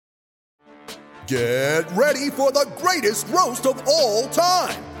Get ready for the greatest roast of all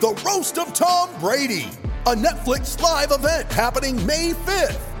time, the Roast of Tom Brady, a Netflix live event happening May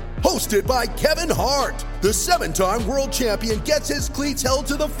 5th. Hosted by Kevin Hart, the 7-time world champion gets his cleats held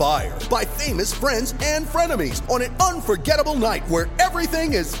to the fire by famous friends and frenemies on an unforgettable night where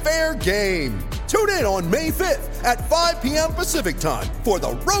everything is fair game. Tune in on May 5th at 5 p.m. Pacific time for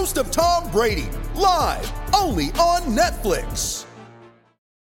the Roast of Tom Brady, live only on Netflix.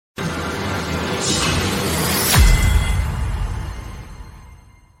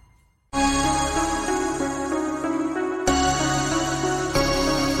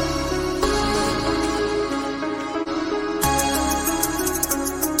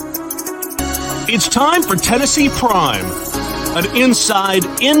 It's time for Tennessee Prime, an inside,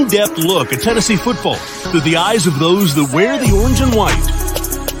 in-depth look at Tennessee football through the eyes of those that wear the orange and white.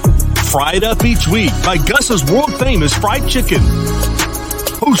 Fried up each week by Gus's world-famous fried chicken.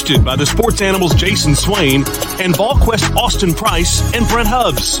 Hosted by the sports animals Jason Swain and VolQuest Austin Price and Brent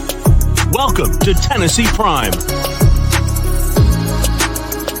Hubbs. Welcome to Tennessee Prime.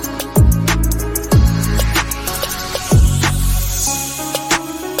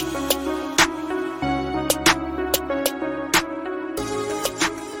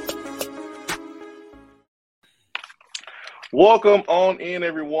 Welcome on in,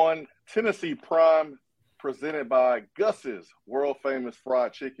 everyone. Tennessee Prime, presented by Gus's world-famous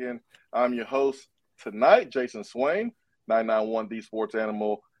fried chicken. I'm your host tonight, Jason Swain, 991 The Sports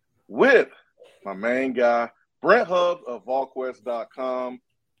Animal, with my main guy, Brent Hubbs of VolQuest.com.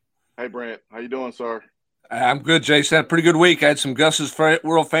 Hey, Brent, how you doing, sir? I'm good, Jason. Had a pretty good week. I had some Gus's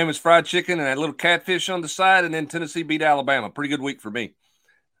world-famous fried chicken and I had a little catfish on the side, and then Tennessee beat Alabama. Pretty good week for me.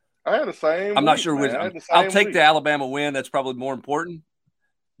 I had the same. I'm not sure which. I'll take the Alabama win. That's probably more important.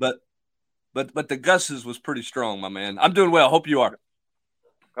 But the Gus's was pretty strong, my man. I'm doing well. Hope you are.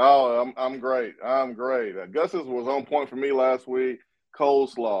 Oh, I'm great. I'm great. Gus's was on point for me last week.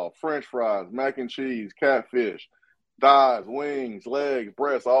 Coleslaw, French fries, mac and cheese, catfish, thighs, wings, legs,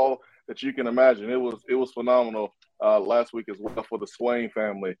 breasts, all that you can imagine. It was phenomenal last week as well for the Swain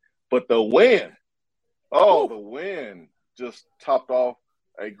family. But the win, the win just topped off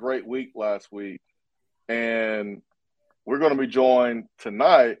a great week last week. And we're going to be joined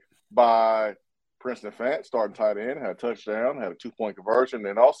tonight by Princeton Fant, starting tight end, had a touchdown, had a 2-point conversion,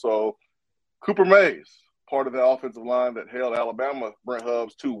 and also Cooper Mays, part of the offensive line that held Alabama, Brent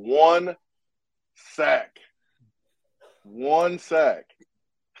Hubbs, to one sack. One sack.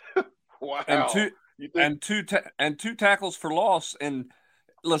 Wow. And two tackles for loss. And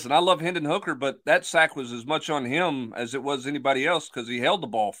listen, I love Hendon Hooker, but that sack was as much on him as it was anybody else because he held the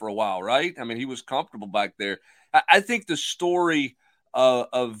ball for a while, right? I mean, he was comfortable back there. I think the story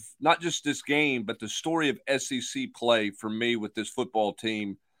of not just this game, but the story of SEC play for me with this football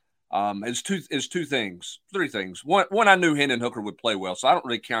team is three things. One, I knew Hendon Hooker would play well, so I don't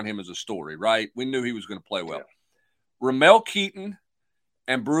really count him as a story, right? We knew he was going to play well. Yeah. Ramel Keaton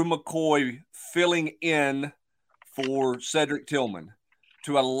and Brew McCoy filling in for Cedric Tillman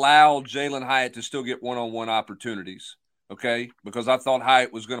to allow Jalen Hyatt to still get one-on-one opportunities, okay? Because I thought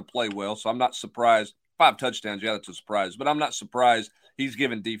Hyatt was going to play well, so I'm not surprised. 5 touchdowns, yeah, that's a surprise. But I'm not surprised he's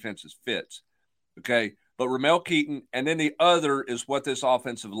given defenses fits, okay? But Ramel Keaton, and then the other is what this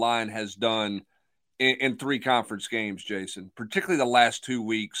offensive line has done in 3 conference games, Jason, particularly the last 2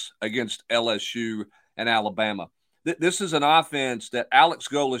 weeks against LSU and Alabama. This is an offense that Alex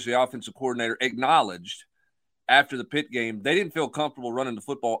Golesh, the offensive coordinator, acknowledged after the Pitt game. They didn't feel comfortable running the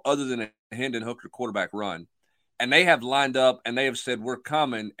football other than a Hendon Hooker quarterback run. And they have lined up and they have said, we're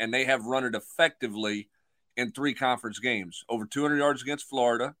coming, and they have run it effectively in 3 conference games. Over 200 yards against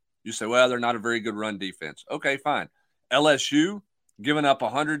Florida. You say, well, they're not a very good run defense. Okay, fine. LSU, giving up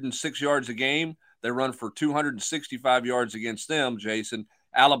 106 yards a game. They run for 265 yards against them, Jason.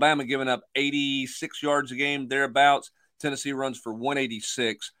 Alabama giving up 86 yards a game, thereabouts. Tennessee runs for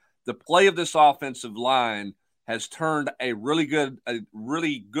 186. The play of this offensive line has turned a really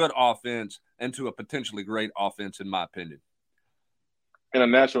good offense into a potentially great offense, in my opinion. In a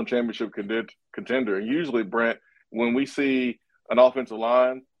national championship contender. And usually, Brent, when we see an offensive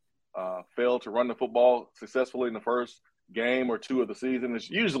line fail to run the football successfully in the first game or 2 of the season, it's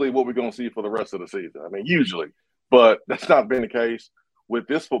usually what we're going to see for the rest of the season. I mean, usually. But that's not been the case with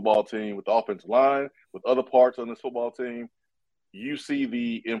this football team, with the offensive line, with other parts on this football team. You see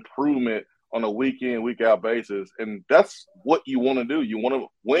the improvement on a week-in, week-out basis, and that's what you want to do. You want to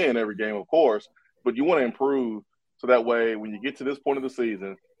win every game, of course, but you want to improve so that way when you get to this point of the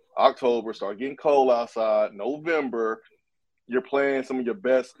season, October, start getting cold outside, November, you're playing some of your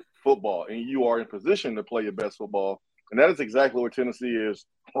best football, and you are in position to play your best football. And that is exactly where Tennessee is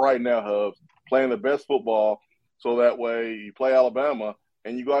right now, Hubs. playing the best football, so that way you play Alabama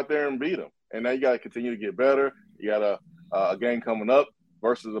and you go out there and beat them. And now you got to continue to get better. You got a game coming up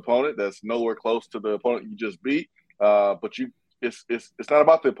versus an opponent that's nowhere close to the opponent you just beat. But it's not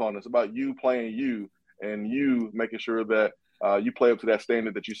about the opponent. It's about you playing you and you making sure that you play up to that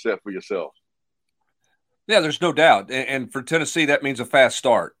standard that you set for yourself. Yeah, there's no doubt. And for Tennessee, that means a fast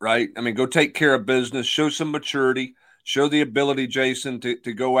start, right? I mean, go take care of business, show some maturity, show the ability, Jason,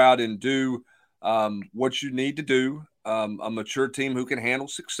 to go out and do what you need to do. A mature team who can handle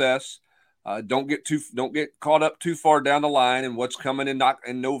success. Don't get caught up too far down the line and what's coming in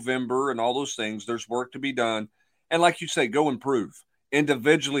November and all those things. There's work to be done. And like you say, go improve.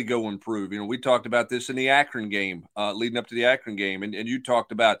 Individually go improve. You know, we talked about this in the Akron game, leading up to the Akron game. And you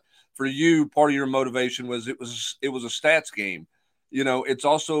talked about, for you, part of your motivation was it was a stats game. You know, it's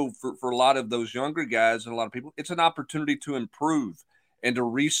also for a lot of those younger guys and a lot of people, it's an opportunity to improve and to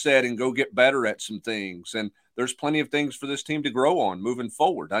reset and go get better at some things. And there's plenty of things for this team to grow on moving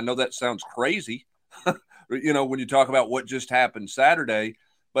forward. I know that sounds crazy, you know, when you talk about what just happened Saturday,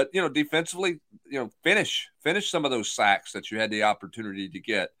 but, you know, defensively, you know, finish some of those sacks that you had the opportunity to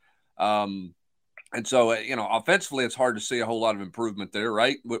get. And so, you know, offensively, it's hard to see a whole lot of improvement there,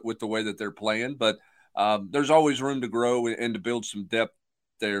 right, with the way that they're playing. But there's always room to grow and to build some depth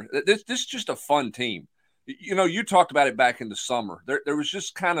there. This is just a fun team. You know, you talked about it back in the summer. There was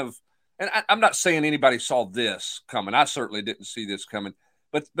just kind of – and I'm not saying anybody saw this coming. I certainly didn't see this coming.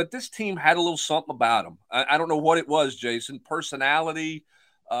 But this team had a little something about them. I don't know what it was, Jason, personality,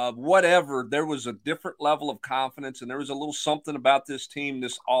 whatever. There was a different level of confidence, and there was a little something about this team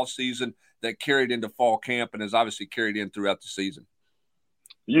this offseason that carried into fall camp and has obviously carried in throughout the season.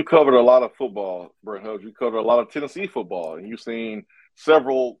 You covered a lot of football, Brent Hubbs. You covered a lot of Tennessee football, and you've seen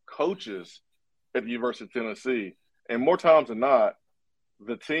several coaches at the University of Tennessee. And more times than not,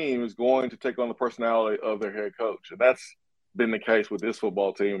 the team is going to take on the personality of their head coach. And that's been the case with this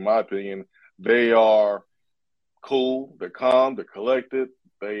football team, in my opinion. They are cool, they're calm, they're collected,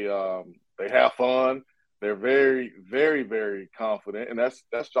 they have fun. They're very, very, very confident. And that's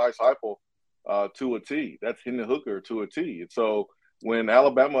Josh Heupel to a T. That's Hendon Hooker to a T. And so when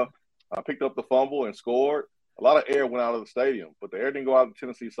Alabama picked up the fumble and scored, a lot of air went out of the stadium, but the air didn't go out of the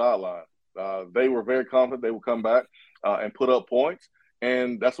Tennessee sideline. They were very confident they would come back and put up points,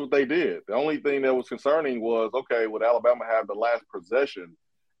 and that's what they did. The only thing that was concerning was, okay, would Alabama have the last possession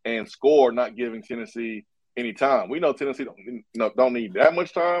and score, not giving Tennessee any time? We know Tennessee don't need that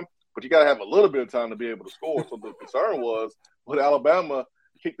much time, but you got to have a little bit of time to be able to score. So the concern was, would Alabama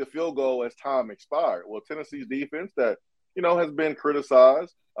kick the field goal as time expired? Well, Tennessee's defense that, you know, has been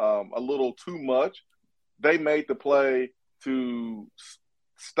criticized a little too much, they made the play to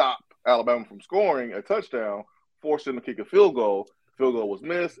stop Alabama from scoring a touchdown, forced them to kick a field goal. The field goal was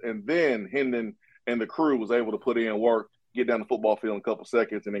missed, and then Hendon and the crew was able to put in work, get down the football field in a couple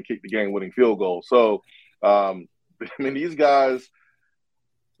seconds, and then kick the game-winning field goal. So, I mean, these guys,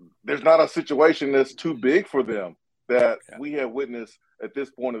 there's not a situation that's too big for them that we have witnessed at this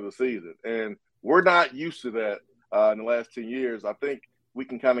point of the season. And we're not used to that in the last 10 years. I think we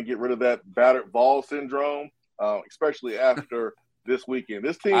can kind of get rid of that battered ball syndrome, especially after this weekend.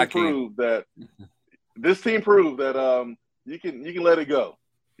 This team proved that you can let it go.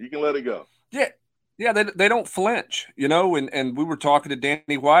 You can let it go. Yeah, they don't flinch, you know, and we were talking to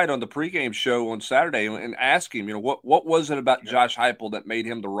Danny White on the pregame show on Saturday and asked him, you know, what was it about Josh Heupel that made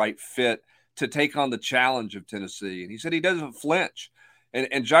him the right fit to take on the challenge of Tennessee? And he said he doesn't flinch.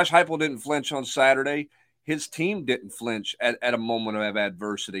 And Josh Heupel didn't flinch on Saturday. His team didn't flinch at a moment of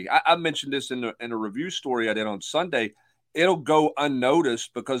adversity. I mentioned this in a review story I did on Sunday. It'll go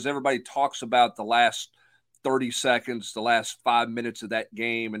unnoticed because everybody talks about the last 30 seconds, the last 5 minutes of that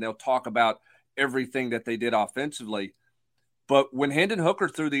game, and they'll talk about everything that they did offensively. But when Hendon Hooker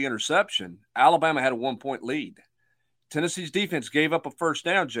threw the interception, Alabama had a 1-point lead. Tennessee's defense gave up a first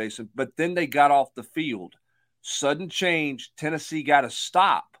down, Jason, but then they got off the field. Sudden change, Tennessee got a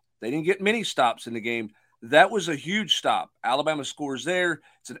stop. They didn't get many stops in the game. That was a huge stop. Alabama scores there.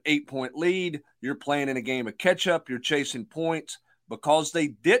 It's an 8-point lead. You're playing in a game of catch-up. You're chasing points. Because they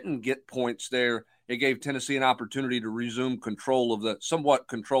didn't get points there, it gave Tennessee an opportunity to resume control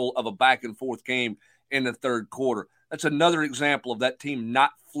of a back-and-forth game in the third quarter. That's another example of that team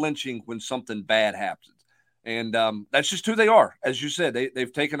not flinching when something bad happens. And that's just who they are. As you said,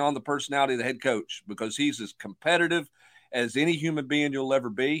 they've taken on the personality of the head coach because he's as competitive as any human being you'll ever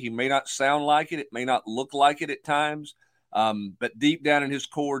be. He may not sound like it. It may not look like it at times. But deep down in his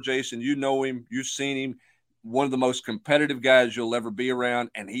core, Jason, you know him. You've seen him. One of the most competitive guys you'll ever be around.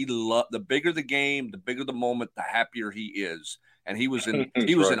 And the bigger the game, the bigger the moment, the happier he is. and he was in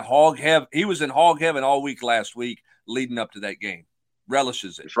right. in hog heaven. He was in hog heaven all week last week, leading up to that game.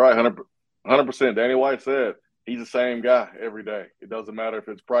 Relishes it. That's right, 100%. Danny White said he's the same guy every day. It doesn't matter if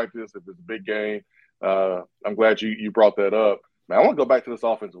it's practice, if it's a big game. I'm glad you brought that up. Man, I want to go back to this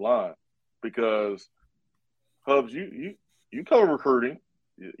offensive line because Hubs, you cover recruiting.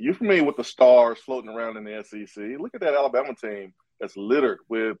 You're familiar with the stars floating around in the SEC. Look at that Alabama team that's littered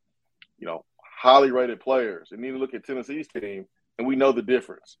with, highly rated players. And then you look at Tennessee's team, and we know the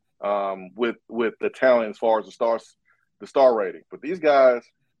difference with the talent as far as the star rating. But these guys,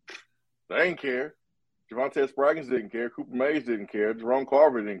 they didn't care. Javonte Spraggins didn't care. Cooper Mays didn't care. Jerome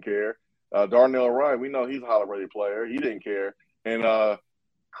Carver didn't care. Darnell Ryan, we know he's a highly rated player. He didn't care. And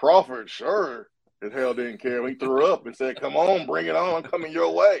Crawford, sure as hell didn't care. He threw up and said, come on, bring it on. I'm coming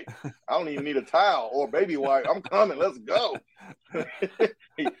your way. I don't even need a towel or a baby wipe. I'm coming. Let's go.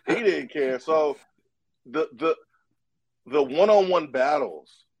 he didn't care. So the one-on-one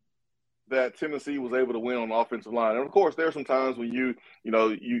battles that Tennessee was able to win on the offensive line. And, of course, there are some times when you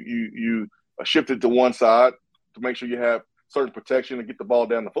shifted to one side to make sure you have certain protection and get the ball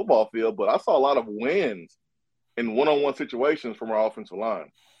down the football field. But I saw a lot of wins in one-on-one situations from our offensive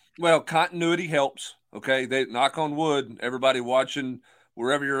line. Well, continuity helps, okay? They knock on wood. Everybody watching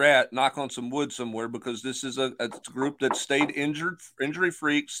wherever you're at, knock on some wood somewhere because this is a group that stayed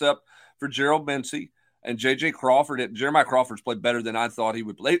injury-free except for Gerald Bency and J.J. Crawford. Jeremiah Crawford's played better than I thought he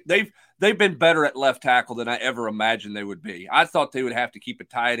would play. They've been better at left tackle than I ever imagined they would be. I thought they would have to keep a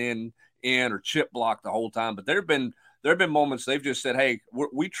tight end in or chip block the whole time, but there have been moments they've just said, hey,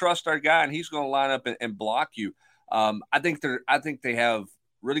 we trust our guy and he's going to line up and block you. I think they have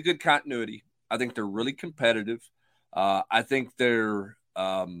really good continuity. I think they're really competitive. I think they're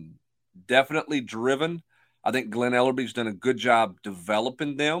definitely driven. I think Glenn Ellerby's done a good job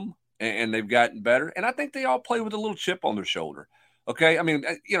developing them, and they've gotten better. And I think they all play with a little chip on their shoulder. Okay, I mean,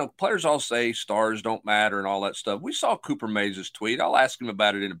 players all say stars don't matter and all that stuff. We saw Cooper Mays' tweet. I'll ask him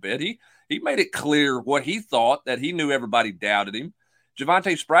about it in a bit. He made it clear what he thought, that he knew everybody doubted him.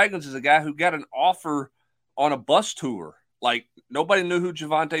 Javonte Spraggins is a guy who got an offer on a bus tour. Like, nobody knew who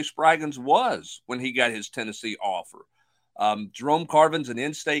Javonte Spraggins was when he got his Tennessee offer. Jerome Carvin's an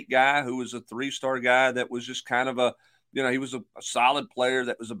in-state guy who was a 3-star guy that was just kind of he was a solid player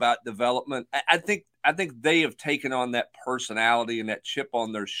that was about development. I think they have taken on that personality and that chip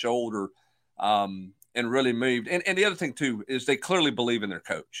on their shoulder and really moved. And the other thing, too, is they clearly believe in their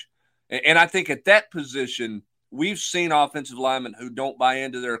coach. And I think at that position, we've seen offensive linemen who don't buy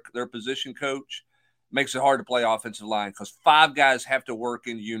into their position coach. Makes it hard to play offensive line because 5 guys have to work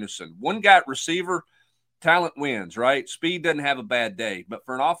in unison. One guy at receiver, talent wins, right? Speed doesn't have a bad day. But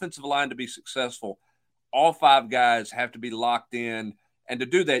for an offensive line to be successful, all 5 guys have to be locked in. And to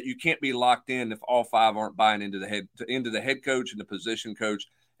do that, you can't be locked in if all 5 aren't buying into the head coach and the position coach.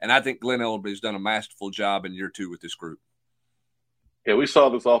 And I think Glenn Ellerby's done a masterful job in year 2 with this group. Yeah, we saw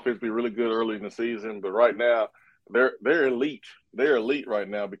this offense be really good early in the season, but right now they're elite. They're elite right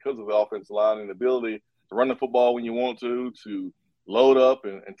now because of the offensive line and the ability to run the football when you want to load up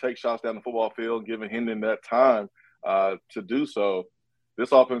and take shots down the football field, giving Hendon that time to do so.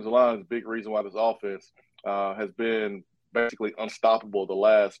 This offensive line is a big reason why this offense has been basically unstoppable the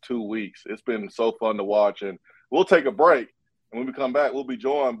last 2 weeks. It's been so fun to watch. And we'll take a break. And when we come back, we'll be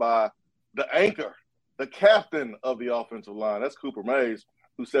joined by the anchor, the captain of the offensive line. That's Cooper Mays,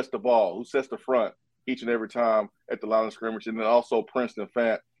 who sets the ball, who sets the front each and every time at the line of scrimmage. And then also Princeton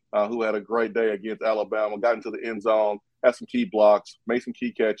Fant, who had a great day against Alabama, got into the end zone, had some key blocks, made some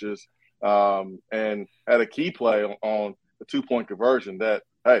key catches, and had a key play on the 2-point conversion that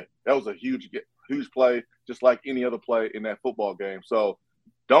was a huge play, just like any other play in that football game. So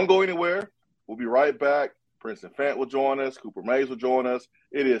don't go anywhere. We'll be right back. Princeton Fant will join us. Cooper Mays will join us.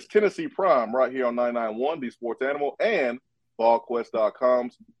 It is Tennessee Prime right here on 99.1, the Sports Animal, and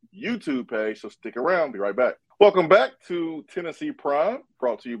VolQuest.com's YouTube page. So stick around. Be right back. Welcome back to Tennessee Prime,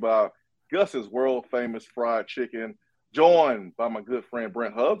 brought to you by Gus's world-famous fried chicken, joined by my good friend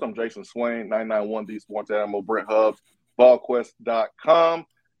Brent Hubbs. I'm Jason Swain, 99.1, the Sports Animal, Brent Hubbs, VolQuest.com.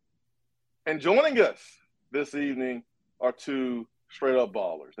 And joining us this evening are 2 straight-up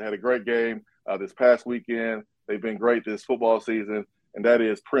ballers. They had a great game this past weekend. They've been great this football season, and that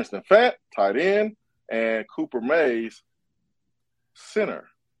is Princeton Fant, tight end, and Cooper Mays, center,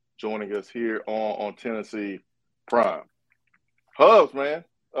 joining us here on Tennessee Prime. Hubbs, man,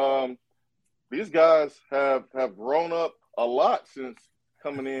 these guys have grown up a lot since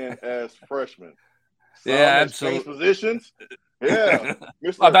coming in as freshmen. Some absolutely. Positions. Yeah.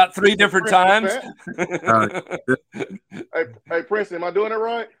 About 3 different times. Hey, Princeton, am I doing it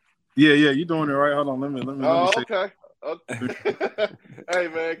right? Yeah, you're doing it right. Hold on, let me okay. Hey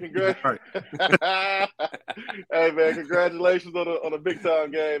man, Hey man, congratulations on a big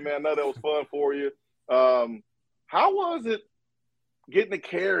time game, man. I know that was fun for you. How was it getting a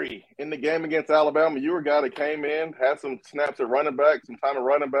carry in the game against Alabama? You were a guy that came in, had some snaps at running back, some time at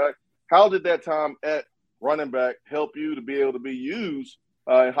running back. How did that time at running back help you to be able to be used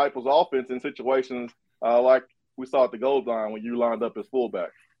in Heupel's offense in situations like we saw at the goal line when you lined up as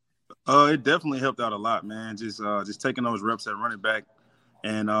fullback? It definitely helped out a lot, man. Just taking those reps at running back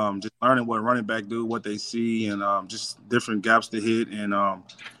and just learning what running back do, what they see, and just different gaps to hit. And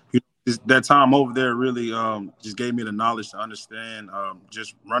that time over there really just gave me the knowledge to understand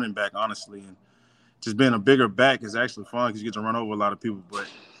just running back, honestly. And just being a bigger back is actually fun because you get to run over a lot of people. But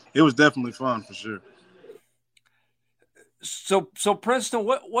it was definitely fun for sure. So Princeton,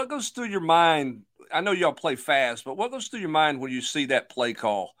 what goes through your mind? I know y'all play fast, but what goes through your mind when you see that play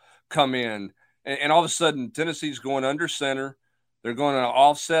call come in and all of a sudden Tennessee's going under center, they're going to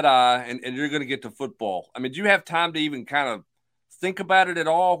offset eye, and you're going to get to football? I mean, do you have time to even kind of think about it at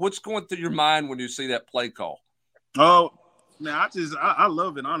all? What's going through your mind when you see that play call? Oh, man, I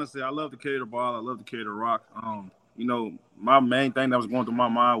love it, honestly. I love to carry the ball. I love to carry the rock. My main thing that was going through my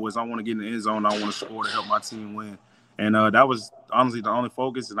mind was I want to get in the end zone. I want to score to help my team win. And that was honestly the only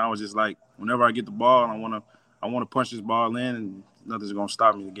focus. And I was just like, whenever I get the ball, I want to punch this ball in, and nothing's going to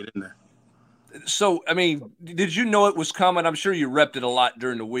stop me to get in there. So, I mean, did you know it was coming? I'm sure you repped it a lot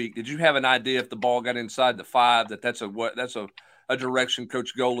during the week. Did you have an idea if the ball got inside the 5 that's a direction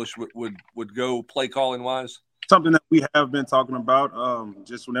Coach Golesh would go play calling wise? Something that we have been talking about.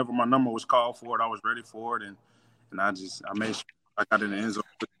 Just whenever my number was called for it, I was ready for it, and I made sure I got in the end zone.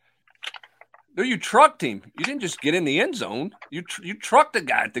 No, you trucked him. You didn't just get in the end zone. You trucked the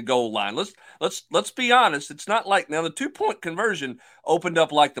guy at the goal line. Let's be honest. It's not like now the 2-point conversion opened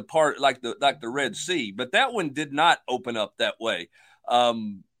up like the Red Sea, but that one did not open up that way. I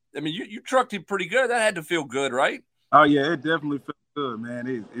mean, you trucked him pretty good. That had to feel good, right? Oh yeah, it definitely felt good,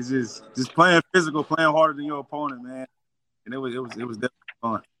 man. It's just playing physical, playing harder than your opponent, man. And it was definitely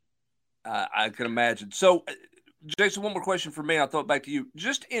fun. I can imagine. So, Jason, one more question for me. I'll throw it back to you.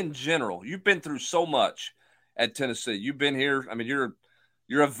 Just in general, you've been through so much at Tennessee. You've been here. I mean,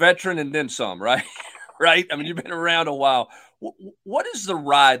 you're a veteran and then some, right? Right? I mean, you've been around a while. What is the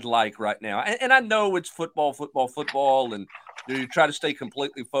ride like right now? And I know it's football, and you try to stay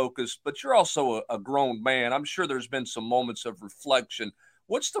completely focused, but you're also a grown man. I'm sure there's been some moments of reflection.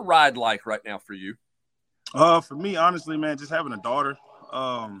 What's the ride like right now for you? For me, honestly, man, just having a daughter,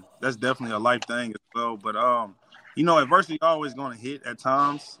 that's definitely a life thing as well. But adversity always going to hit at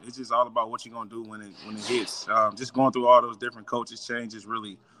times. It's just all about what you're going to do when it hits. Just going through all those different coaches changes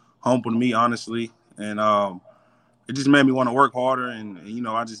really humbled me, honestly. And it just made me want to work harder. And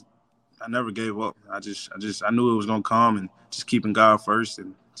I never gave up. I knew it was going to come, and just keeping God first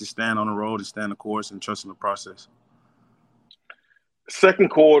and just stand on the road and stand the course and trusting the process. Second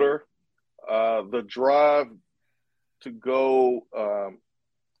quarter, the drive to go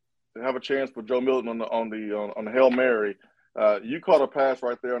to have a chance for Joe Milton on the Hail Mary. You caught a pass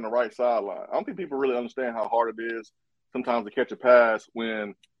right there on the right sideline. I don't think people really understand how hard it is sometimes to catch a pass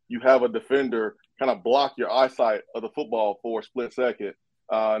when you have a defender kind of block your eyesight of the football for a split second.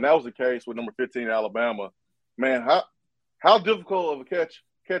 And that was the case with number 15 Alabama. Man, how difficult of a catch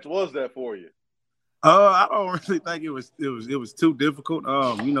was that for you? I don't really think it was too difficult.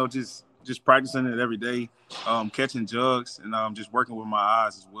 Just practicing it every day, catching jugs, and just working with my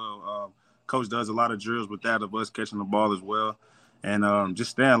eyes as well. Coach does a lot of drills with that of us catching the ball as well, and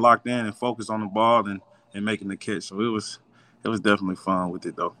just staying locked in and focused on the ball and making the catch. So it was definitely fun with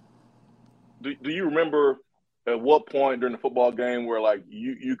it though. Do you remember at what point during the football game where like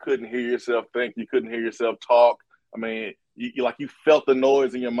you couldn't hear yourself think, you couldn't hear yourself talk? I mean, you felt the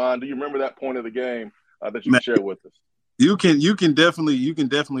noise in your mind. Do you remember that point of the game that you can share with us? You can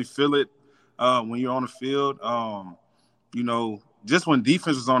definitely feel it when you're on the field. Just when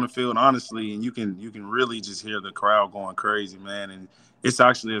defense is on the field, honestly, and you can really just hear the crowd going crazy, man. And it's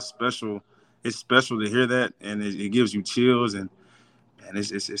actually special to hear that, and it gives you chills, and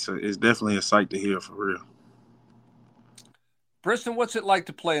it's definitely a sight to hear for real. Preston, what's it like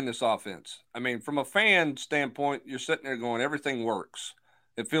to play in this offense? I mean, from a fan standpoint, you're sitting there going, everything works.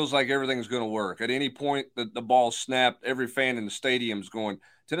 It feels like everything's going to work. At any point that the ball snapped, every fan in the stadium's going,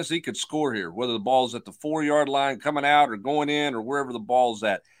 Tennessee could score here, whether the ball's at the 4-yard line coming out or going in or wherever the ball's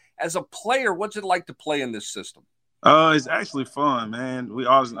at. As a player, what's it like to play in this system? It's actually fun, man. We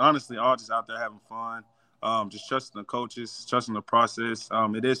honestly all just out there having fun, just trusting the coaches, trusting the process.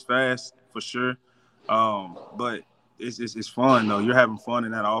 It is fast for sure, but it's fun though. You're having fun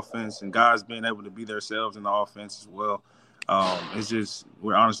in that offense, and guys being able to be themselves in the offense as well. It's just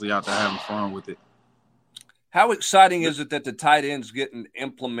we're honestly out there having fun with it. How exciting is it that the tight end's getting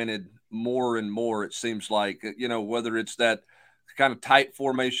implemented more and more? It seems like, whether it's that kind of tight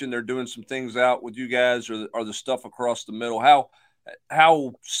formation, they're doing some things out with you guys, or the stuff across the middle.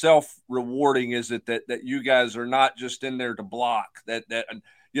 How self-rewarding is it that you guys are not just in there to block, that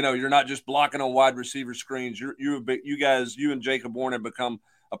you're not just blocking on wide receiver screens. You and Jacob Warren have become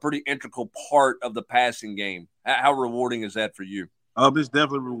a pretty integral part of the passing game. How rewarding is that for you? It's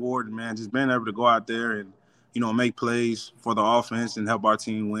definitely rewarding, man. Just being able to go out there and, make plays for the offense and help our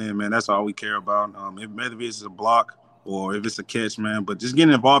team win, man. That's all we care about. Whether it's a block or if it's a catch, man. But just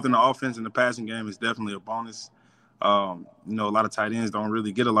getting involved in the offense and the passing game is definitely a bonus. A lot of tight ends don't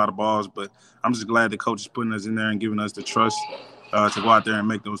really get a lot of balls, but I'm just glad the coach is putting us in there and giving us the trust to go out there and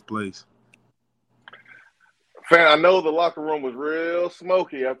make those plays. Fan, I know the locker room was real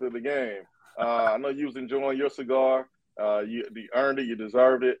smoky after the game. I know you was enjoying your cigar. You earned it. You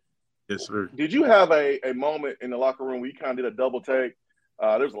deserved it. Yes, sir. Did you have a moment in the locker room where you kind of did a double take?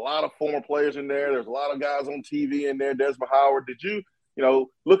 There's a lot of former players in there. There's a lot of guys on TV in there. Desmond Howard. Did you,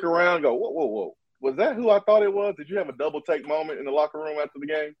 look around and go, whoa. Was that who I thought it was? Did you have a double take moment in the locker room after the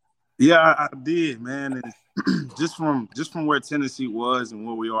game? Yeah, I did, man. And just from where Tennessee was and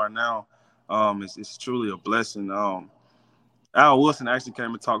where we are now, it's truly a blessing. Al Wilson actually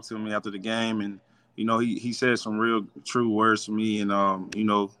came and talked to me after the game, and he said some real true words to me, and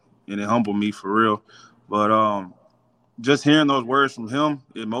and it humbled me for real. But just hearing those words from him,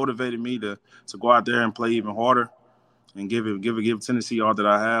 it motivated me to go out there and play even harder and give Tennessee all that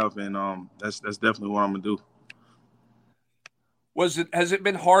I have, and that's definitely what I'm gonna do. Has it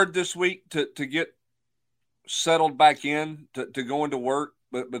been hard this week to get settled back in to go into work?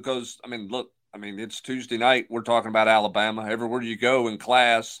 Because it's Tuesday night. We're talking about Alabama. Everywhere you go in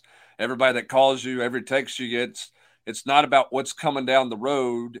class, everybody that calls you, every text you get, it's not about what's coming down the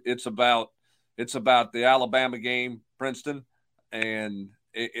road. It's about the Alabama game, Princeton, and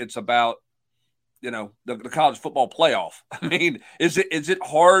it's about the college football playoff. Is it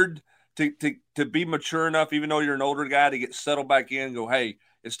hard to be mature enough, even though you're an older guy, to get settled back in and go, hey,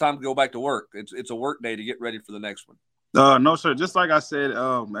 it's time to go back to work. It's a work day to get ready for the next one. No, sir. Just like I said,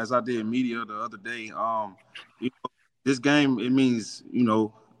 as I did media the other day, this game, it means,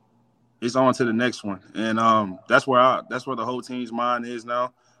 it's on to the next one. And that's where the whole team's mind is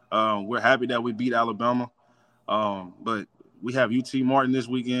now. We're happy that we beat Alabama. But we have UT Martin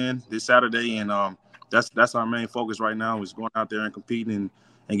this Saturday, and that's our main focus right now, is going out there and competing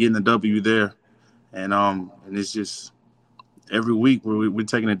and getting the W there. And it's just every week we're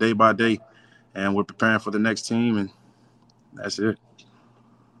taking it day by day, and we're preparing for the next team, and that's it.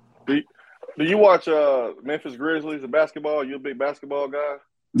 Do you watch Memphis Grizzlies and basketball? You a big basketball guy?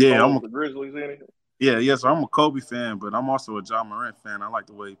 Yeah, I'm the Grizzlies in it. Yeah. So I'm a Kobe fan, but I'm also a Ja Morant fan. I like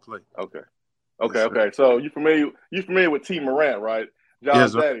the way he plays. Okay. So you familiar with T. Morant, right?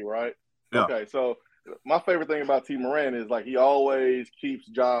 Ja's daddy, right? Yeah. Okay. So my favorite thing about T. Morant is he always keeps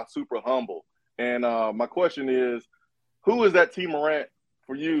Ja super humble. And my question is, who is that T. Morant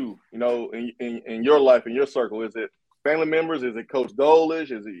for you? In your life, in your circle, is it family members? Is it Coach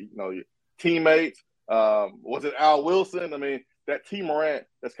Dolish? Is it your teammates? Was it Al Wilson? That T. Morant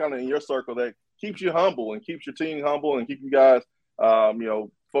that's kind of in your circle that keeps you humble and keeps your team humble and keep you guys,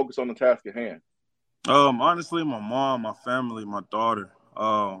 focused on the task at hand. Honestly, my mom, my family, my daughter.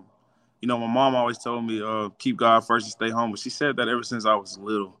 My mom always told me, keep God first and stay humble. She said that ever since I was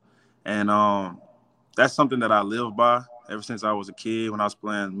little. And that's something that I live by ever since I was a kid, when I was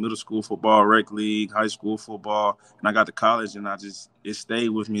playing middle school football, rec league, high school football. And I got to college, and it stayed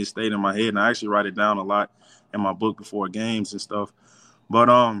with me. It stayed in my head. And I actually write it down a lot in my book before games and stuff. But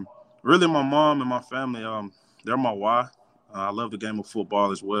really, my mom and my family, they're my why. I love the game of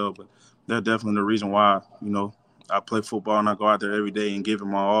football as well, but they're definitely the reason why, I play football and I go out there every day and give it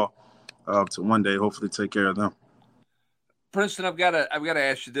my all to one day hopefully take care of them. Princeton, I've got to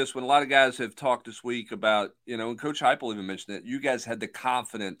ask you this. When a lot of guys have talked this week about, and Coach Heupel even mentioned it, you guys had the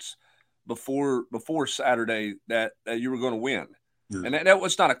confidence before Saturday that you were going to win. Yeah. And that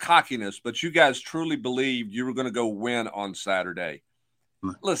was not a cockiness, but you guys truly believed you were going to go win on Saturday.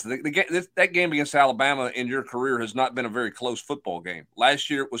 Listen, that game against Alabama in your career has not been a very close football game. Last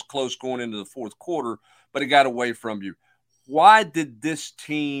year it was close going into the fourth quarter, but it got away from you. Why did this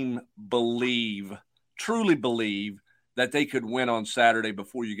team truly believe that they could win on Saturday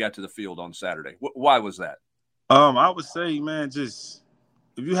before you got to the field on Saturday? Why was that? I would say, man, just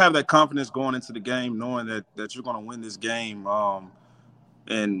if you have that confidence going into the game, knowing that you're going to win this game,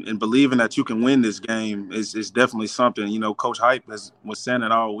 and believing that you can win this game is definitely something. You know, Coach Hype was saying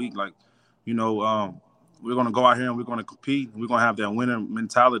it all week. Like, you know, we're going to go out here and we're going to compete. We're going to have that winner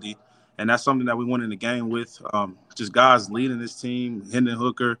mentality. And that's something that we went in the game with. Just guys leading this team, Hendon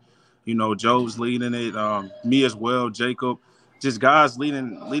Hooker, you know, Joe's leading it, me as well, Jacob. Just guys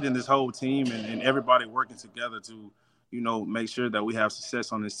leading this whole team and everybody working together to, you know, make sure that we have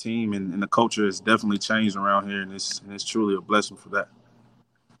success on this team. And the culture has definitely changed around here, and it's truly a blessing for that.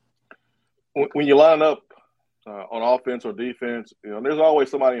 When you line up on offense or defense, you know, there's always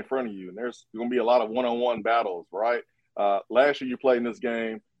somebody in front of you, and there's going to be a lot of one-on-one battles, right? Last year you played in this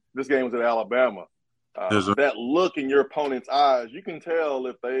game. This game was at Alabama. That look in your opponent's eyes, you can tell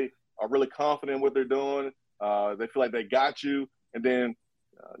if they are really confident in what they're doing. They feel like they got you. And then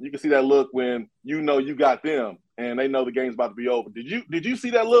you can see that look when you know you got them and they know the game's about to be over. Did you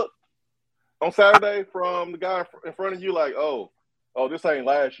see that look on Saturday from the guy in front of you? Like, oh, this ain't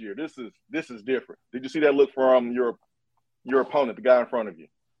last year. This is different. Did you see that look from your opponent, the guy in front of you?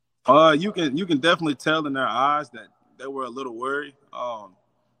 You can definitely tell in their eyes that they were a little worried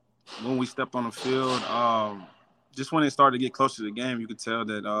when we stepped on the field. Just when they started to get closer to the game, you could tell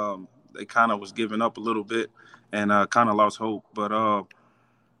that they kind of was giving up a little bit and kind of lost hope. But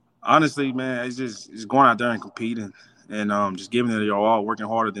honestly, man, it's just going out there and competing and just giving it your all, working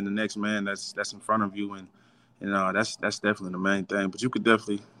harder than the next man that's in front of you, and that's definitely the main thing. But you can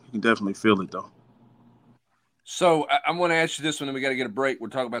definitely feel it though. So I'm going to ask you this one, and we got to get a break. We'll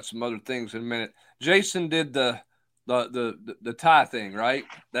talk about some other things in a minute. Jason did the tie thing, right?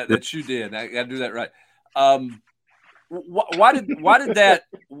 That you did. I got to do that right. Why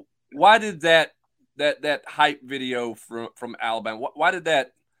did that hype video from Alabama? Why did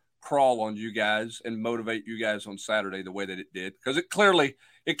that crawl on you guys and motivate you guys on Saturday the way that it did? Because it clearly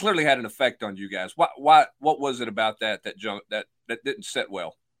had an effect on you guys. What was it about that didn't set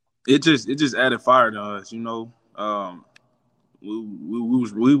well? It just added fire to us, you know.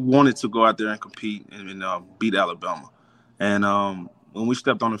 We wanted to go out there and compete and beat Alabama, and when we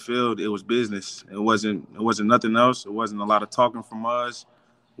stepped on the field, it was business. It wasn't nothing else. It wasn't a lot of talking from us.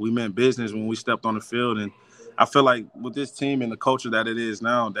 We meant business when we stepped on the field, and I feel like with this team and the culture that it is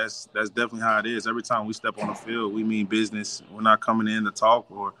now, that's definitely how it is. Every time we step on the field, we mean business. We're not coming in to talk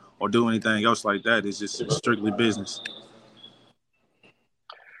or do anything else like that. It's just strictly business.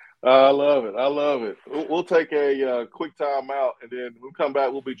 I love it. We'll take a quick time out, and then when we come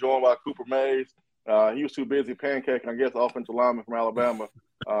back, we'll be joined by Cooper Mays. He was too busy pancaking, I guess, offensive lineman from Alabama,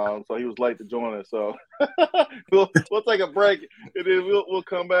 so he was late to join us. So we'll take a break, and then we'll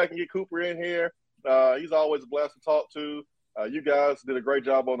come back and get Cooper in here. He's always a blast to talk to. You guys did a great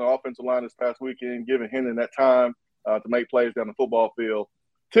job on the offensive line this past weekend, giving Hendon that time to make plays down the football field.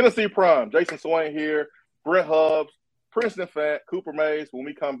 Tennessee Prime, Jason Swain here, Brent Hubbs, Princeton Fant, Cooper Mays. When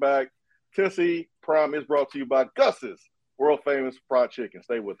we come back, Tennessee Prime is brought to you by Gus's world-famous fried chicken.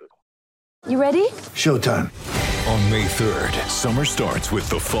 Stay with us. You ready? Showtime. On May 3rd, summer starts with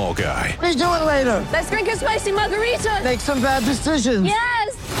The Fall Guy. Let's do it later. Let's drink a spicy margarita. Make some bad decisions.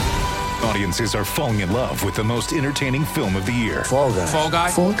 Yes. Audiences are falling in love with the most entertaining film of the year. Fall Guy. Fall Guy.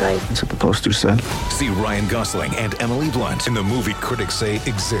 Fall Guy. That's what the poster said. See Ryan Gosling and Emily Blunt in the movie critics say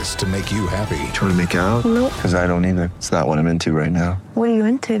exists to make you happy. Trying to make it out? Nope. Because I don't either. It's not what I'm into right now. What are you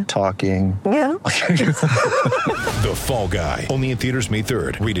into? Talking. Yeah. The Fall Guy. Only in theaters May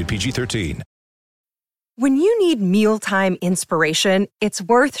 3rd. Rated PG-13. When you need mealtime inspiration, it's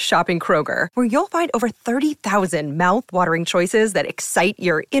worth shopping Kroger, where you'll find over 30,000 mouth-watering choices that excite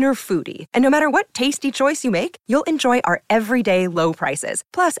your inner foodie. And no matter what tasty choice you make, you'll enjoy our everyday low prices,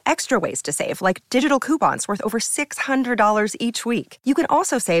 plus extra ways to save, like digital coupons worth over $600 each week. You can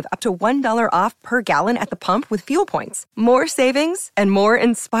also save up to $1 off per gallon at the pump with fuel points. More savings and more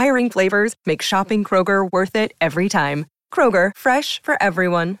inspiring flavors make shopping Kroger worth it every time. Kroger, fresh for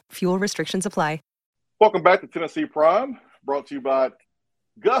everyone. Fuel restrictions apply. Welcome back to Tennessee Prime, brought to you by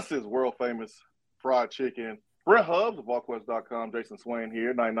Gus's world-famous fried chicken. Brent Hubbs of VolQuest.com, Jason Swain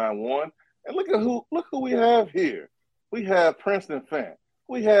here, 991. And look who we have here. We have Princeton Fant.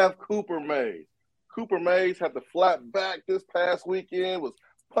 We have Cooper Mays. Cooper Mays had the flat back this past weekend, was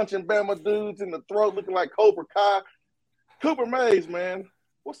punching Bama dudes in the throat, looking like Cobra Kai. Cooper Mays, man,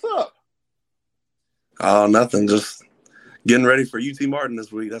 what's up? Nothing. Just getting ready for UT Martin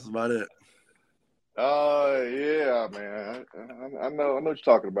this week. That's about it. Yeah, man. I know what you're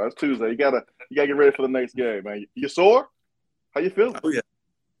talking about. It's Tuesday. You gotta get ready for the next game, man. You sore? How you feeling? Oh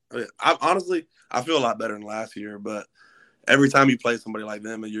yeah. I feel a lot better than last year, but every time you play somebody like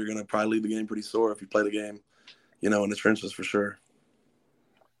them, you're gonna probably leave the game pretty sore if you play the game, in the trenches for sure.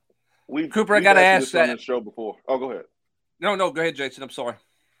 Cooper, I gotta ask that on this show before. Oh, go ahead. No, go ahead, Jason. I'm sorry.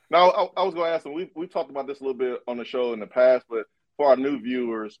 No, I was going to ask him. We've talked about this a little bit on the show in the past, but for our new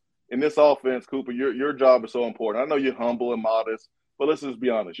viewers, in this offense, Cooper, your job is so important. I know you're humble and modest, but let's just be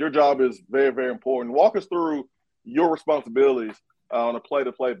honest. Your job is very, very important. Walk us through your responsibilities on a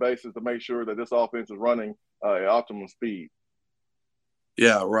play-to-play basis to make sure that this offense is running at optimum speed.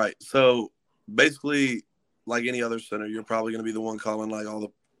 Yeah, right. So basically, like any other center, you're probably going to be the one calling like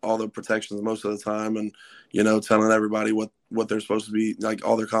all the protections most of the time, and telling everybody what they're supposed to be, like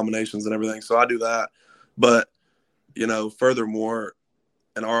all their combinations and everything. So I do that, but furthermore,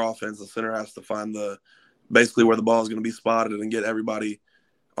 in our offense, the center has to find basically where the ball is going to be spotted and get everybody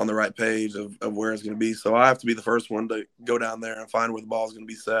on the right page of where it's going to be. So I have to be the first one to go down there and find where the ball is going to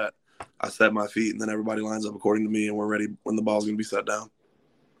be set. I set my feet, and then everybody lines up according to me, and we're ready when the ball is going to be set down.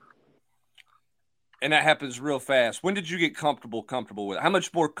 And that happens real fast. When did you get comfortable with it? How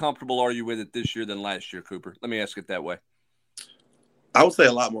much more comfortable are you with it this year than last year, Cooper? Let me ask it that way. I would say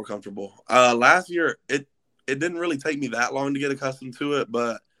a lot more comfortable. Last year, it didn't really take me that long to get accustomed to it,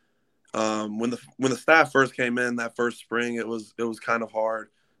 but when the staff first came in that first spring, it was kind of hard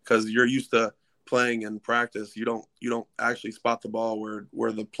because you're used to playing in practice. You don't actually spot the ball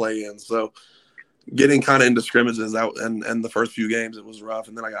where the play ends. So getting kind of into scrimmages out and the first few games, it was rough,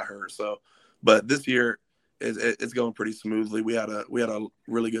 and then I got hurt. So, but this year it's going pretty smoothly. We had a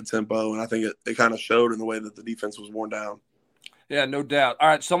really good tempo, and I think it kind of showed in the way that the defense was worn down. Yeah, no doubt. All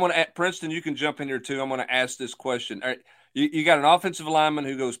right, someone at Princeton, you can jump in here too. I'm going to ask this question. All right, you got an offensive lineman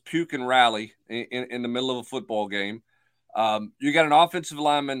who goes puke and rally in the middle of a football game. You got an offensive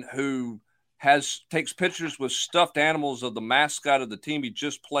lineman who takes pictures with stuffed animals of the mascot of the team he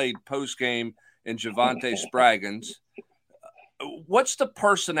just played post game in Javante Spraggins. What's the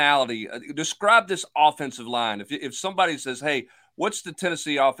personality? Describe this offensive line. If somebody says, "Hey, what's the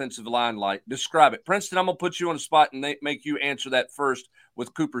Tennessee offensive line like?" Describe it. Princeton, I'm going to put you on the spot and make you answer that first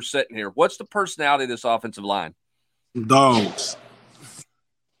with Cooper sitting here. What's the personality of this offensive line? Dogs.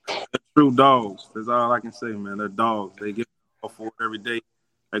 They're true dogs. That's all I can say, man. They're dogs. They get for it every day.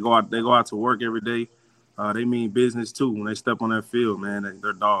 They go out to work every day. They mean business too. When they step on that field, man,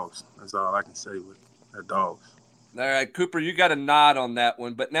 they're dogs. That's all I can say with they're dogs. All right, Cooper, you got a nod on that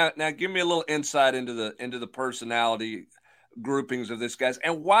one, but now give me a little insight into the personality groupings of this guys,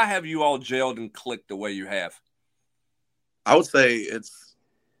 and why have you all gelled and clicked the way you have? I would say it's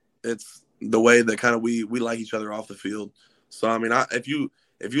the way that kind of we like each other off the field. So I mean, if you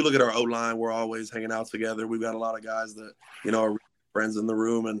look at our O-line, we're always hanging out together. We've got a lot of guys that are friends in the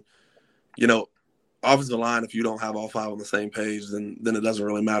room, and offensive line. If you don't have all five on the same page, then it doesn't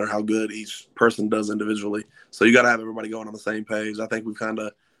really matter how good each person does individually. So you got to have everybody going on the same page. I think we've kind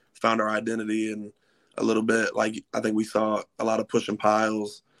of found our identity and a little bit like I think we saw a lot of pushing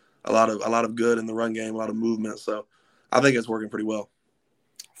piles, a lot of good in the run game, a lot of movement. So I think it's working pretty well.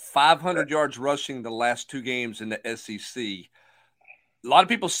 500 yards rushing the last two games in the SEC. A lot of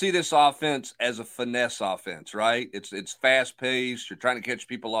people see this offense as a finesse offense, right? It's fast paced. You're trying to catch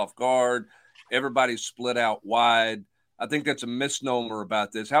people off guard. Everybody's split out wide. I think that's a misnomer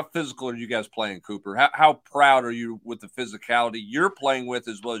about this. How physical are you guys playing, Cooper? How proud are you with the physicality you're playing with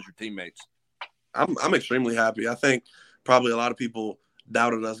as well as your teammates? I'm extremely happy. I think probably a lot of people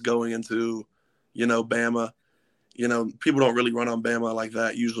doubted us going into, Bama. People don't really run on Bama like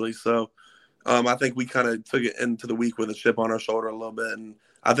that usually. So I think we kind of took it into the week with a chip on our shoulder a little bit, and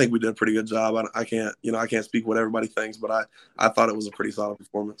I think we did a pretty good job. I can't speak what everybody thinks, but I thought it was a pretty solid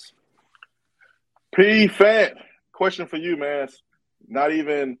performance. P. Fant, question for you, man. It's not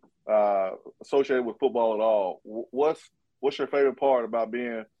even associated with football at all. What's your favorite part about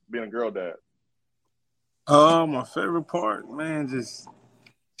being a girl dad? My favorite part, man,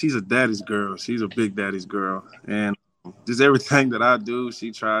 she's a daddy's girl. She's a big daddy's girl, and just everything that I do,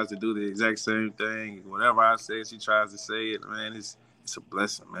 she tries to do the exact same thing. Whatever I say, she tries to say it. Man, it's a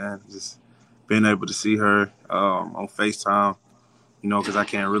blessing, man. Just being able to see her on FaceTime. Because I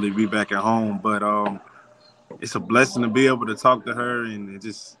can't really be back at home. But it's a blessing to be able to talk to her and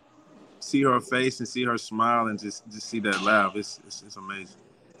just see her face and see her smile and just see that laugh. It's amazing.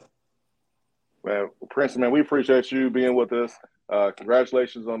 Man, Princeton, man, we appreciate you being with us.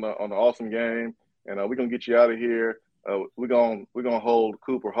 Congratulations on the awesome game, and we're gonna get you out of here. We're gonna hold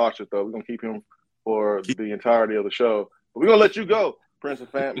Cooper hostage though. We're gonna keep him for the entirety of the show. But we're gonna let you go, Princeton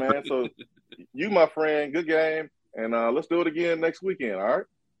Fant, man. So you, my friend, good game. And let's do it again next weekend, all right?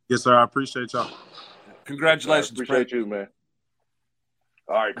 Yes, sir. I appreciate y'all. Congratulations, appreciate you, man.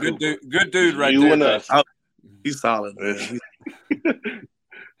 All right, good dude right you there. And us. He's solid, man.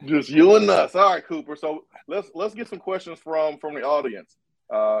 Just you and us. All right, Cooper. So let's get some questions from the audience.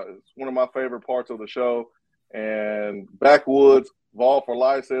 It's one of my favorite parts of the show. And Backwoods Vol for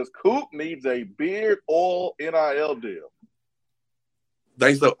Life says Coop needs a beard oil NIL deal.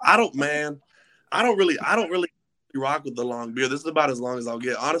 Thanks though. I don't really rock with the long beard. This is about as long as I'll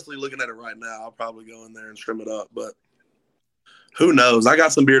get. Honestly, looking at it right now, I'll probably go in there and trim it up, but who knows? I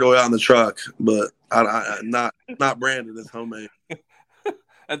got some beard oil on the truck, but I not branded. It's homemade.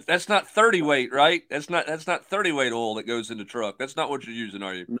 That's not 30 weight, right? That's not 30 weight oil that goes in the truck. That's not what you're using,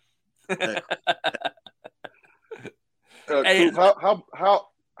 are you? Hey.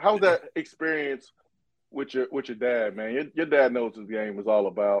 How's that experience with your dad, man? Your dad knows his game was all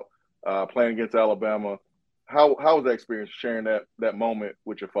about playing against Alabama. How was that experience sharing that moment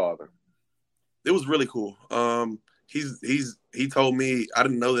with your father? It was really cool. He told me, I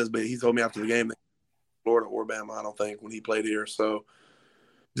didn't know this, but he told me after the game that Florida or Bama, I don't think, when he played here. So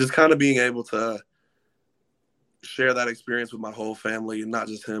just kind of being able to share that experience with my whole family, and not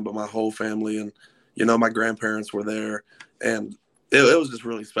just him, but my whole family. And, my grandparents were there, and it was just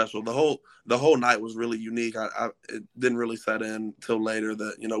really special. The whole night was really unique. It didn't really set in till later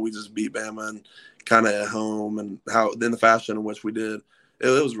that, we just beat Bama and kind of at home, and how in the fashion in which we did. It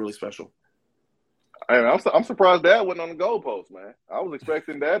was really special. I'm surprised Dad wasn't on the goalpost, man. I was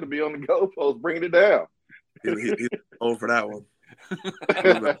expecting Dad to be on the goalpost, bringing it down. He's old for that one.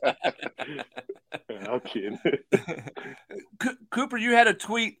 I'm kidding. Cooper, you had a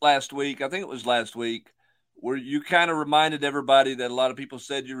tweet last week. I think it was last week, where you kind of reminded everybody that a lot of people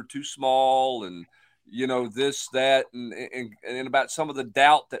said you were too small, and this, that, and about some of the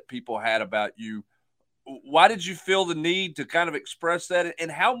doubt that people had about you. Why did you feel the need to kind of express that? And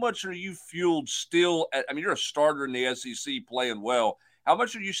how much are you fueled still? You're a starter in the SEC playing well. How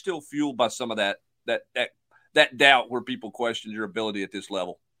much are you still fueled by some of that doubt where people question your ability at this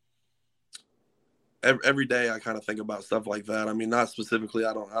level? Every day I kind of think about stuff like that. Not specifically.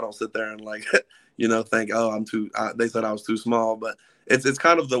 I don't sit there and think, oh, I'm too. They said I was too small, but it's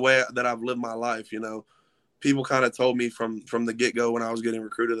kind of the way that I've lived my life. People kind of told me from the get-go when I was getting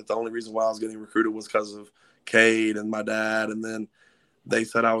recruited that the only reason why I was getting recruited was because of Cade and my dad. And then they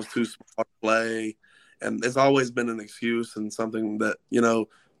said I was too small to play. And it's always been an excuse and something that,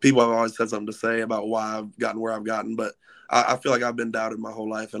 people have always had something to say about why I've gotten where I've gotten. But I feel like I've been doubted my whole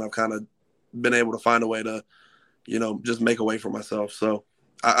life, and I've kind of been able to find a way to, just make a way for myself. So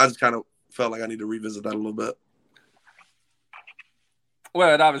I just kind of felt like I need to revisit that a little bit.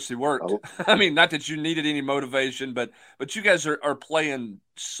 Well, it obviously worked. Not that you needed any motivation, but you guys are playing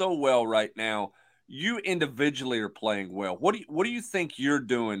so well right now. You individually are playing well. What do you think you're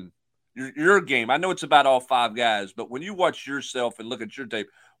doing? Your game. I know it's about all five guys, but when you watch yourself and look at your tape,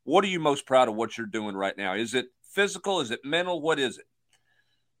 what are you most proud of what you're doing right now? Is it physical? Is it mental? What is it?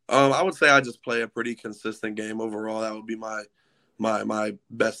 I would say I just play a pretty consistent game overall. That would be my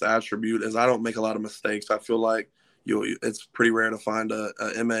best attribute, is I don't make a lot of mistakes. I feel like it's pretty rare to find a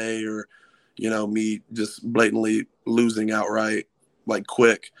MA or, me just blatantly losing outright, like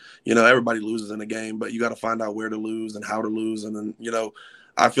quick. Everybody loses in a game, but you got to find out where to lose and how to lose. And then,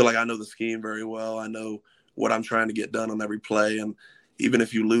 I feel like I know the scheme very well. I know what I'm trying to get done on every play. And even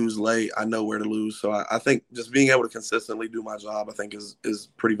if you lose late, I know where to lose. So I think just being able to consistently do my job, I think is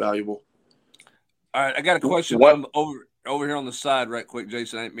pretty valuable. All right. I got a question from over here on the side right quick,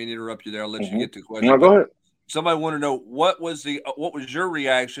 Jason. I didn't mean to interrupt you there. I'll let you get to the question. No, go ahead. Somebody want to know what was your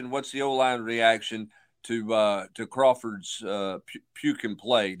reaction? What's the O-line reaction to Crawford's puke and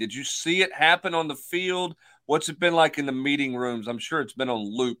play? Did you see it happen on the field? What's it been like in the meeting rooms? I'm sure it's been on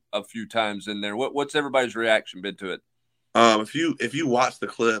loop a few times in there. What's everybody's reaction been to it? If you watch the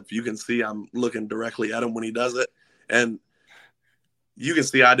clip, you can see I'm looking directly at him when he does it, and you can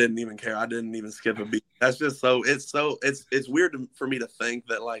see I didn't even care. I didn't even skip a beat. That's just it's weird for me to think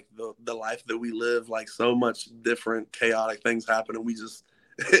that like the life that we live, like so much different chaotic things happen, and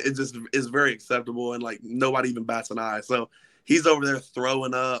it just is very acceptable, and like nobody even bats an eye. So he's over there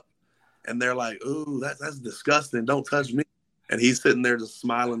throwing up, and they're like, "Ooh, that's disgusting! Don't touch me!" And he's sitting there just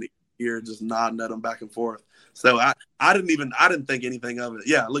smiling ear, just nodding at them back and forth. So I didn't think anything of it.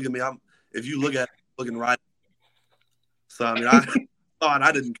 Yeah, look at me. If you look at it, looking right. So I thought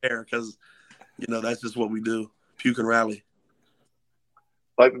I didn't care because that's just what we do. Puke and rally.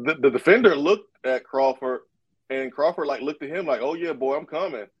 Like the defender looked at Crawford, and Crawford looked at him like, "Oh yeah, boy, I'm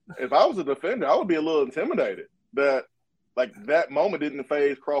coming." If I was a defender, I would be a little intimidated. That moment didn't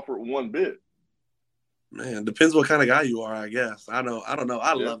faze Crawford one bit. Man, depends what kind of guy you are, I guess. I don't know.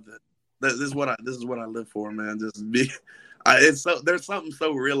 I love it. This is what I live for, man. Just be. There's something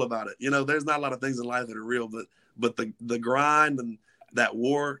so real about it. There's not a lot of things in life that are real, but the grind and that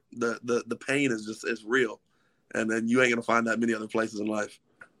war, the pain is real, and then you ain't gonna find that many other places in life.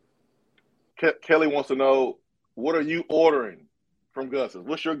 Kelly wants to know what are you ordering from Gus's?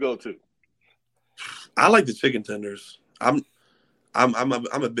 What's your go-to? I like the chicken tenders. I'm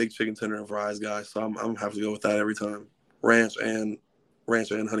a big chicken tender and fries guy, so I'm gonna have to go with that every time. Ranch and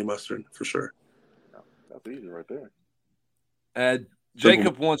honey mustard for sure. That's easy right there.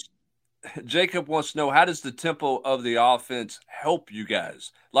 Jacob wants to know, how does the tempo of the offense help you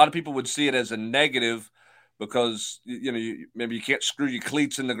guys? A lot of people would see it as a negative because maybe you can't screw your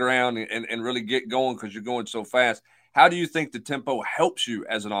cleats in the ground and really get going because you're going so fast. How do you think the tempo helps you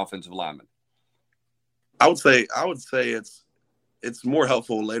as an offensive lineman? I would say it's more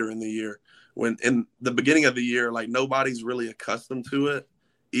helpful later in the year. When in the beginning of the year, like nobody's really accustomed to it.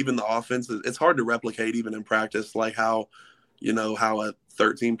 Even the offense, it's hard to replicate even in practice, like how a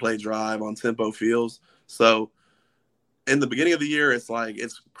 13-play drive on tempo feels. So in the beginning of the year, it's like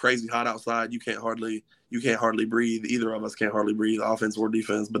it's crazy hot outside. You can't hardly breathe. Either of us can't hardly breathe, offense or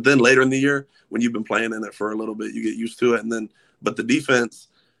defense. But then later in the year, when you've been playing in it for a little bit, you get used to it. But the defense,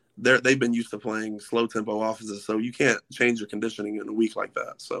 they've been used to playing slow tempo offenses, so you can't change your conditioning in a week like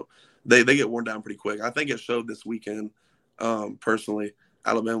that. So they get worn down pretty quick. I think it showed this weekend. Personally,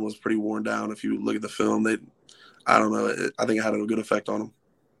 Alabama was pretty worn down. If you look at the film, I don't know. I think it had a good effect on them.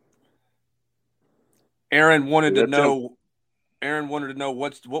 Aaron wanted to know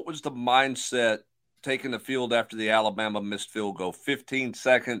what was the mindset taking the field after the Alabama missed field goal. 15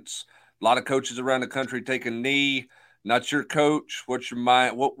 seconds. A lot of coaches around the country take a knee. Not your coach. What's your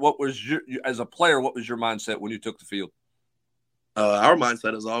mind? What was your, as a player, what was your mindset when you took the field? Our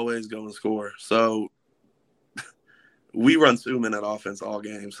mindset is always go and score. So we run 2-minute offense all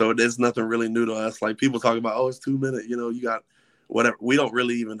game. So there's nothing really new to us. Like people talk about, it's 2 minute, you got whatever. We don't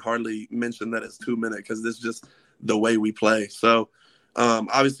really even hardly mention that it's 2 minute because this is just the way we play. So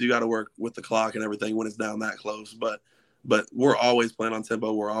obviously you got to work with the clock and everything when it's down that close. But we're always playing on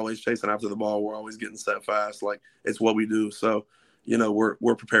tempo. We're always chasing after the ball. We're always getting set fast. Like it's what we do. So,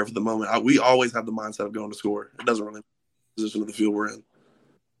 we're prepared for the moment. We always have the mindset of going to score. It doesn't really matter the position of the field we're in.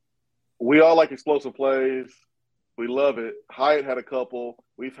 We all like explosive plays. We love it. Hyatt had a couple.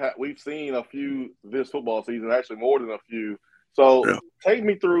 We've seen a few this football season, actually more than a few. So Take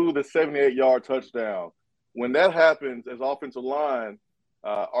me through the 78-yard touchdown. When that happens as offensive line,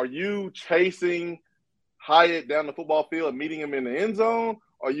 are you chasing Hyatt down the football field and meeting him in the end zone?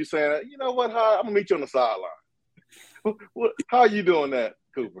 Or are you saying, you know what, Hyatt, I'm going to meet you on the sideline? How are you doing that,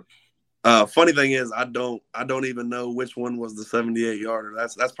 Cooper? Funny thing is, I don't even know which one was the 78-yarder.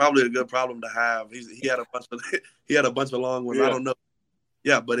 That's probably a good problem to have. He had a bunch of long ones. Yeah. I don't know.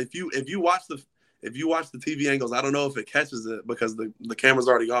 Yeah, but if you watch the TV angles, I don't know if it catches it because the camera's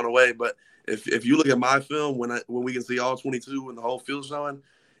already gone away. But if you look at my film when we can see all 22 and the whole field showing,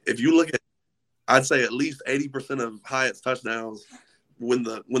 if you look at, I'd say at least 80% of Hyatt's touchdowns when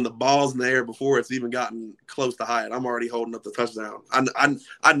the ball's in the air before it's even gotten close to Hyatt, I'm already holding up the touchdown.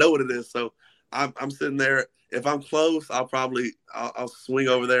 I know what it is, so I'm sitting there. If I'm close, I'll swing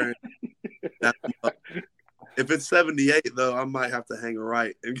over there. And if it's 78 though, I might have to hang a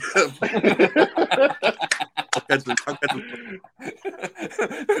right.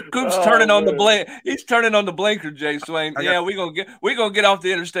 Coop's turning on the blink. He's turning on the blinker, Jay Swain. Yeah, we're gonna get off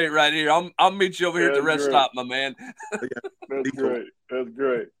the interstate right here. I'll meet you over here at the rest stop, my man. That's great. That's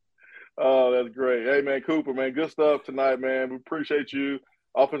great. Oh, that's great. Hey man, Cooper, man, good stuff tonight, man. We appreciate you.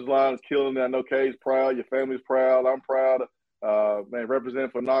 Offensive line is killing it. I know Kay's proud. Your family's proud. I'm proud. Man, representing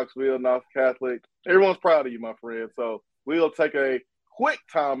for Knoxville, Knox Catholic. Everyone's proud of you, my friend. So we'll take a quick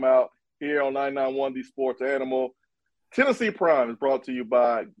timeout here on 99.1 The Sports Animal. Tennessee Prime is brought to you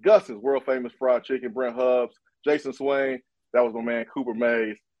by Gus's world famous fried chicken, Brent Hubbs, Jason Swain. That was my man Cooper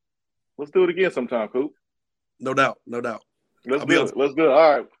Mays. Let's do it again sometime, Coop. No doubt. Let's do it.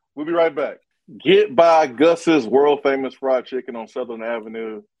 All right, we'll be right back. Get by Gus's world famous fried chicken on Southern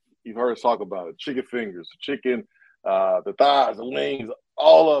Avenue. You've heard us talk about it. Chicken fingers, chicken, the thighs, the wings,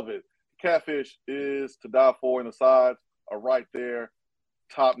 all of it. Catfish is to die for, and the sides are right there,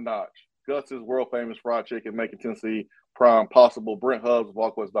 top notch. Gus's world famous fried chicken, making Tennessee Prime possible. Brent Hubbs of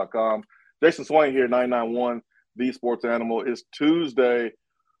VolQuest.com. Jason Swain here, 99.1 The Sports Animal. It's Tuesday.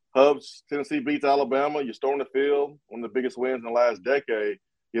 Hubbs, Tennessee beats Alabama. You're storming the field, one of the biggest wins in the last decade.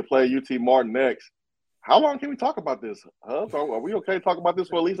 You play UT Martin next. How long can we talk about this, Hubbs? Are we okay to talk about this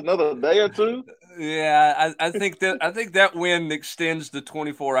for at least another day or two? Yeah, I think that win extends the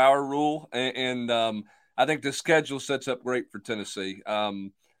 24-hour rule, and I think the schedule sets up great for Tennessee.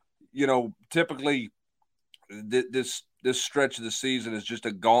 Typically this stretch of the season is just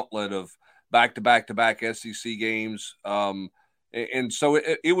a gauntlet of back-to-back SEC games. And so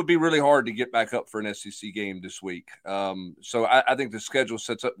it would be really hard to get back up for an SEC game this week. So I think the schedule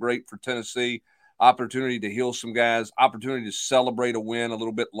sets up great for Tennessee. opportunity to heal some guys, opportunity to celebrate a win a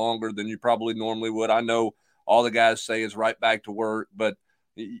little bit longer than you probably normally would. I know all the guys say is right back to work, but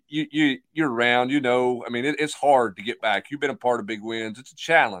you're around, I mean, it's hard to get back. You've been a part of big wins. It's a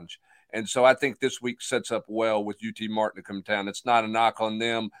challenge. And so I think this week sets up well with UT Martin to come to town. It's not a knock on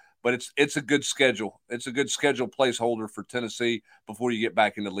them, but it's a good schedule. It's a good schedule placeholder for Tennessee before you get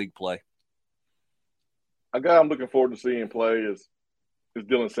back into league play. A guy I'm looking forward to seeing play is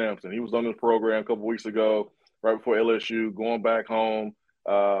Dylan Sampson. He was on this program a couple weeks ago, right before LSU, going back home.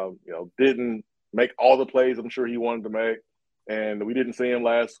 Didn't make all the plays I'm sure he wanted to make, and we didn't see him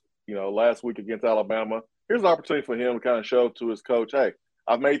last week against Alabama. Here's an opportunity for him to kind of show to his coach, hey,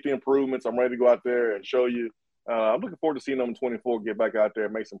 I've made the improvements. I'm ready to go out there and show you. I'm looking forward to seeing number 24 get back out there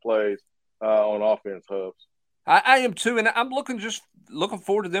and make some plays on offense, Hubs. I am too, and I'm looking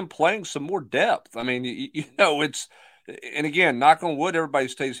forward to them playing some more depth. I mean, it's – and again, knock on wood, everybody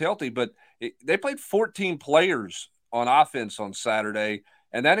stays healthy, but they played 14 players on offense on Saturday,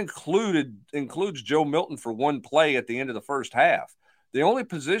 and that includes Joe Milton for one play at the end of the first half. The only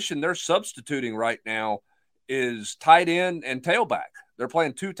position they're substituting right now is tight end and tailback. They're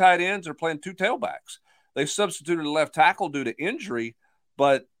playing two tight ends. They're playing two tailbacks. They substituted a left tackle due to injury,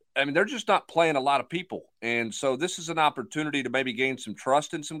 but, I mean, they're just not playing a lot of people. And so this is an opportunity to maybe gain some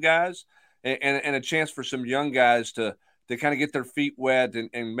trust in some guys and a chance for some young guys to kind of get their feet wet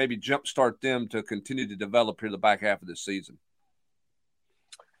and maybe jumpstart them to continue to develop here the back half of this season.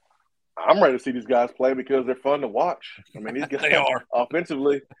 I'm ready to see these guys play because they're fun to watch. I mean, these guys they are.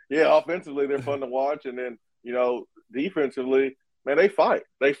 Offensively, they're fun to watch. And then, defensively, man, they fight.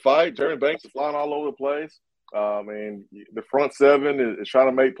 Jeremy Banks is flying all over the place. And the front seven is trying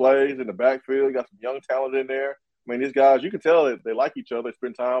to make plays in the backfield. You got some young talent in there. I mean, these guys, you can tell that they like each other,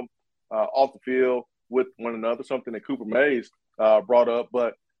 spend time off the field with one another, something that Cooper Mays brought up.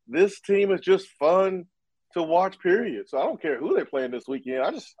 But this team is just fun to watch, period. So I don't care who they're playing this weekend.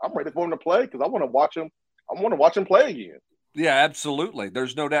 I'm ready for them to play because I want to watch them. I want to watch them play again. Yeah, absolutely.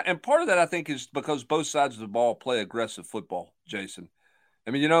 There's no doubt. And part of that, I think, is because both sides of the ball play aggressive football, Jason.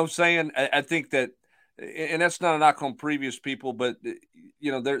 I mean, I'm saying? I think that, and that's not a knock on previous people, but,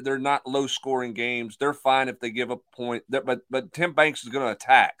 they're not low-scoring games. They're fine if they give up a point. But Tim Banks is going to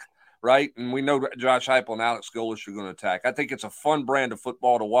attack, right? And we know Josh Heupel and Alex Golesh are going to attack. I think it's a fun brand of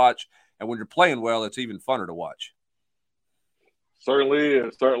football to watch. And when you're playing well, it's even funner to watch. Certainly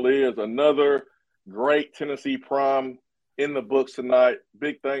is. Another great Tennessee Prime in the books tonight.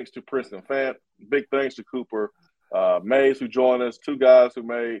 Big thanks to Princeton Fant. Big thanks to Cooper Mays, who joined us. Two guys who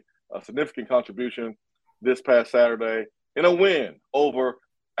made a significant contribution this past Saturday in a win over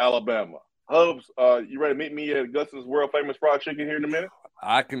Alabama. Hubs, you ready to meet me at Gus's world famous fried chicken here in a minute?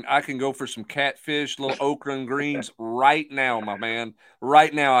 I can go for some catfish, little okra and greens right now, my man.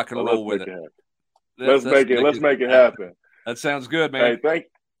 Right now, I can roll with it. Let's make it happen. That sounds good, man. Hey,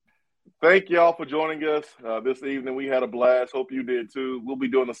 thank y'all for joining us this evening. We had a blast. Hope you did too. We'll be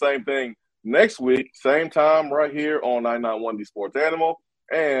doing the same thing next week, same time, right here on 991 The Sports Animal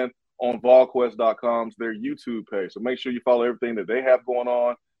and on VolQuest.com's their YouTube page. So make sure you follow everything that they have going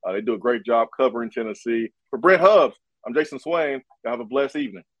on. They do a great job covering Tennessee. For Brent Hubs, I'm Jason Swain. Have a blessed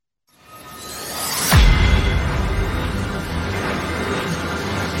evening.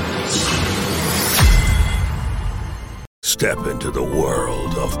 Step into the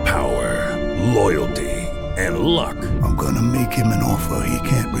world of power, loyalty, and luck. I'm going to make him an offer he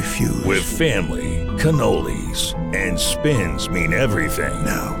can't refuse. With family, cannolis, and spins mean everything.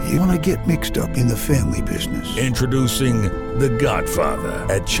 Now, you want to get mixed up in the family business. Introducing The Godfather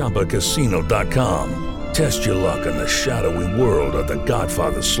at ChumbaCasino.com. Test your luck in the shadowy world of The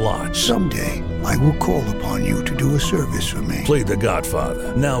Godfather slot. Someday, I will call upon you to do a service for me. Play The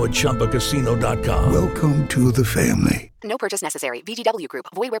Godfather, now at ChumbaCasino.com. Welcome to the family. No purchase necessary. VGW Group.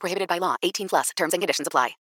 Void where prohibited by law. 18+. Terms and conditions apply.